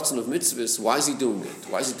madrega of Ratzon of mitzvahs, why is he doing it?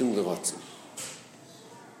 Why is he doing the Ratzon?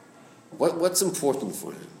 What's important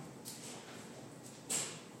for him?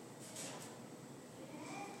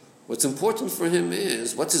 What's important for him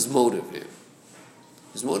is, what's his motive here?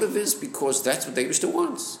 His motive is because that's what the Eibishter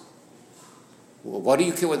wants. Well, why do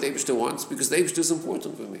you care what the Eibishter wants? Because the Eibishter is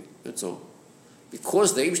important for me. That's all.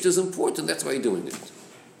 Because the Eibishter is important, that's why you're doing it.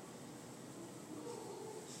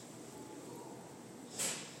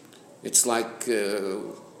 It's like,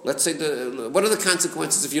 let's say, what are the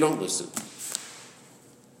consequences if you don't listen?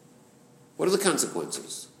 What are the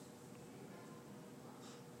consequences?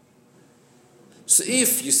 So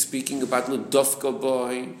if you're speaking about Ledofka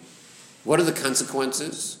boy, what are the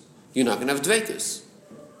consequences? You're not going to have dveikus.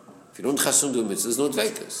 If you don't chasson do mitzvah, there's no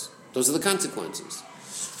dveikus. Those are the consequences.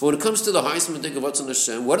 But when it comes to the highest madrega of Ratzon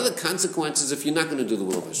Hashem, what are the consequences if you're not going to do the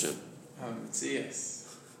will of Hashem?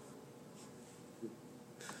 Yes.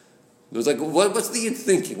 It was like, what's the Yid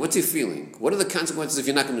thinking? What's he feeling? What are the consequences if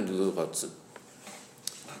you're not going to do the Ratzon?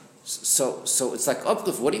 So it's like,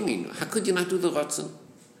 Uplif, what do you mean? How could you not do the Ratzon?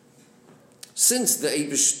 Since the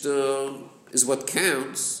Eibishter is what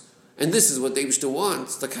counts, and this is what the Eibishter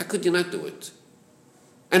wants, like, how could you not do it?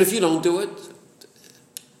 And if you don't do it,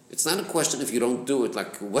 it's not a question if you don't do it,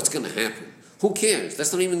 like, what's going to happen? Who cares?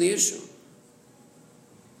 That's not even the issue.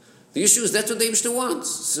 The issue is that's what the Eibishter wants.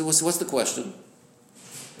 So what's the question?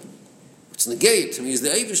 It's negate. I mean, he's the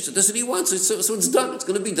Eibishter. That's what he wants. So it's done. It's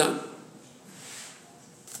going to be done.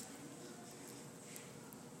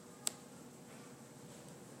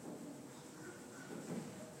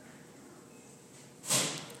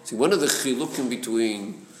 See, one of the chilukim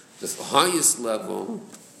between the highest level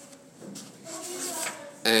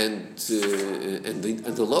and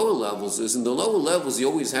the lower levels is, in the lower levels you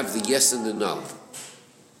always have the yes and the no.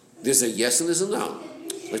 There's a yes and there's a no.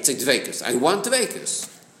 Let's say dveikus. I want dveikus.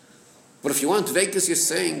 But if you want dveikus, you're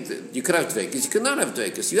saying that you could have dveikus, you cannot have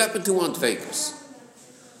dveikus. You happen to want dveikus.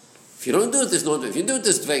 If you don't do it, there's no dveikus. If you do it,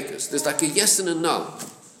 there's dveikus. There's like a yes and a no.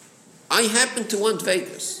 I happen to want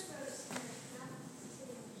dveikus.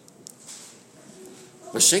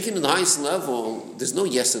 But shaking in the highest level, there's no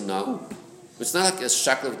yes and no. It's not like a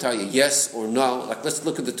shakla will tell you yes or no. Like, let's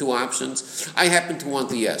look at the two options. I happen to want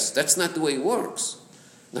the yes. That's not the way it works.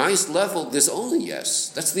 In the highest level, there's only yes.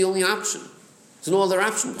 That's the only option. There's no other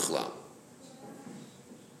option.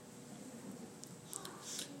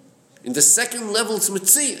 In the second level, it's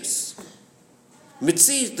Metzias.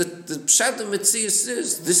 Metzias, the pshat of Metzias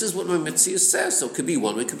is, this is what my Metzias says, so it could be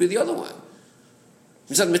one way, it could be the other way.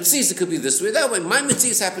 It's not Metzias, it could be this way, that way. My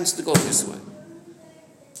Metzias happens to go this way.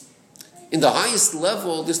 In the highest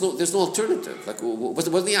level, there's no alternative. Like, what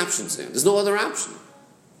are the options there? There's no other option.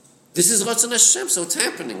 This is Ratzon Hashem, so it's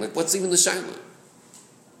happening. Like, what's even the shaila?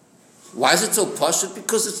 Why is it so pashut?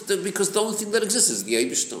 Because the only thing that exists is the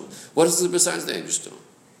Eibishter. What is it besides the Eibishter?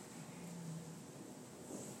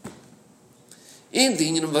 In the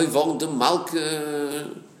Inyan of Vayvon, the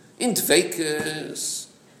Malka, in Dveikus,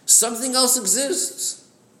 something else exists.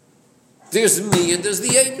 There's me and there's the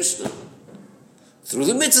Eibishter. Through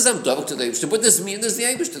the mitzvahs, I'm double to the Eibishter, but there's me and there's the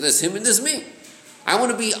Eibishter. There's him and there's me. I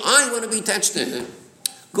want to be attached to him.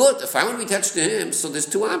 Good. If I want to be attached to him, so there's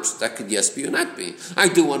two options. That could yes be or not be. I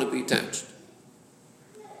do want to be attached.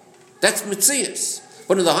 That's Metzias.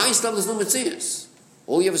 But in the highest level, there's no Metzias.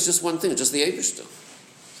 All you have is just one thing, just the Eibishter.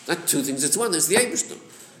 Not two things, it's one. There's the Eibishter.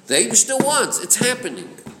 The Eibishter wants. It's happening.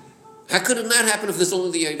 How could it not happen if there's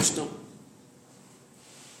only the Eibishter?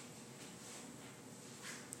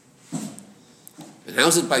 And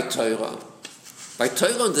how's it by Torah? By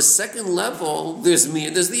Torah, on the second level, there's me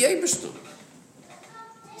and there's the Eibishter.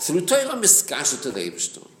 Through Torah, miskasha to the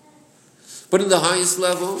Eibishter. But in the highest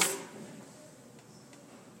level,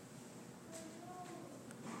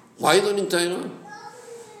 why are you learning Torah?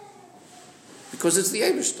 Because it's the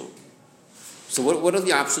Eibishter. So what are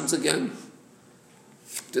the options again?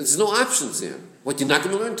 There's no options here. What, you're not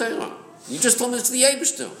going to learn Torah? You just told me it's the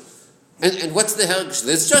Eibishter. And what's the Hergish?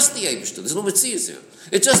 There's just the Eibishter. There's no Metzias here.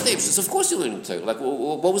 It's just the Eibishter. So of course you're learning Torah. Like,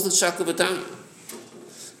 what was the Shakla Battalion?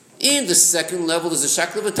 In the second level, there's a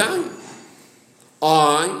Shakla Battalion.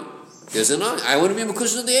 There's an I want to be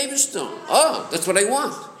Mekush of the Eibishter. Oh, that's what I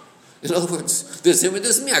want. In other words, there's him and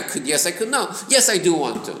there's me. I could no. Yes, I do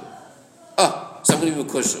want to. So I'm going to be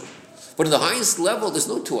Mekush. But in the highest level, there's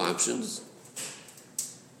no two options.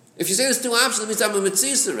 If you say there's two options, that means I'm a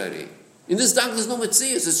Metzias already. In this doc, there's no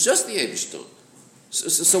Metzias. It's just the Eibishter.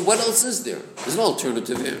 So what else is there? There's no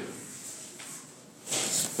alternative here.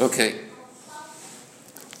 Okay.